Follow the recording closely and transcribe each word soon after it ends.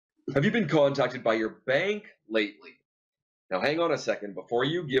Have you been contacted by your bank lately? Now, hang on a second. Before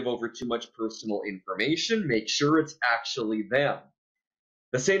you give over too much personal information, make sure it's actually them.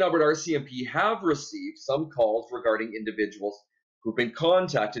 The St. Albert RCMP have received some calls regarding individuals who've been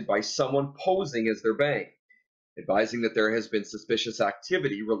contacted by someone posing as their bank, advising that there has been suspicious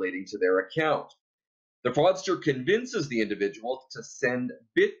activity relating to their account. The fraudster convinces the individual to send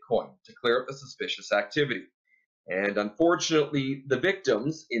Bitcoin to clear up the suspicious activity. And unfortunately, the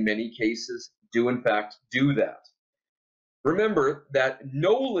victims, in many cases, do in fact do that. Remember that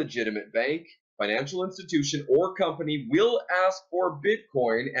no legitimate bank, financial institution, or company will ask for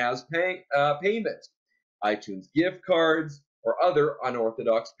Bitcoin as payment, iTunes gift cards, or other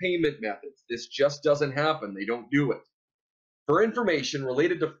unorthodox payment methods. This just doesn't happen. They don't do it. For information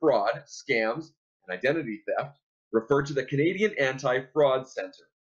related to fraud, scams, and identity theft, refer to the Canadian Anti-Fraud Centre.